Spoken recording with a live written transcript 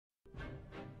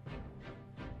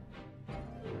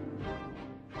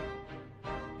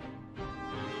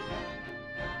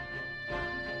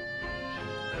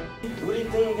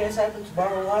anything against happened to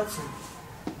Barbara Watson.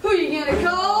 Who are you gonna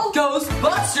call?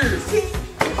 Ghostbusters!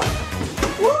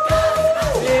 Woo!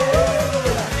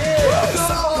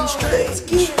 Let's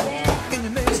get it,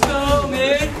 man. Let's go,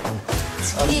 man!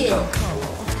 Yeah.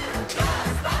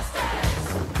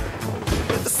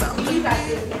 What are you guys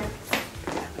doing here?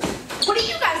 What are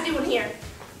you guys doing here?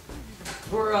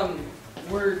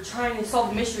 We're trying to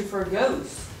solve a mystery for a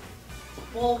ghost.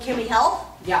 Well, can we help?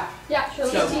 Yeah. Yeah, sure,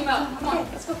 So- let's team up. Come on,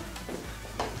 let's go.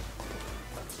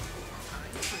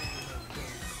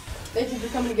 Thank you for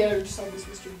coming together to solve this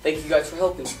mystery. Thank you guys for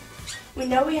helping. We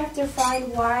know we have to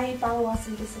find why Barbara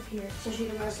Watson disappeared, so she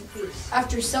can rest in peace.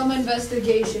 After some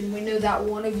investigation, we know that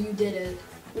one of you did it.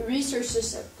 We researched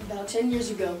this about 10 years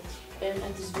ago and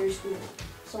at this very school.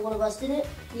 So one of us did it?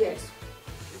 Yes.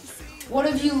 One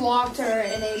of you locked her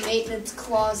in a maintenance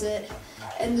closet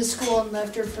in the school and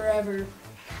left her forever.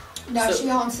 Now So- she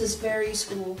haunts this very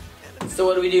school. So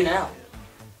what do we do now?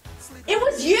 It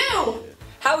was you!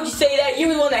 How would you say that? You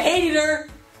were the one that hated her!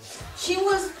 She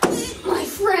was My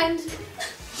friend!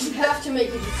 You have to make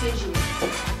a decision.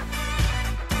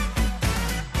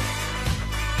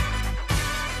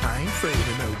 I ain't afraid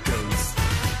of no ghosts.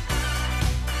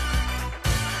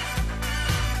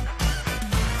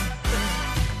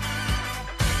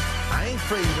 I ain't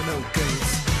afraid of no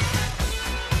ghosts.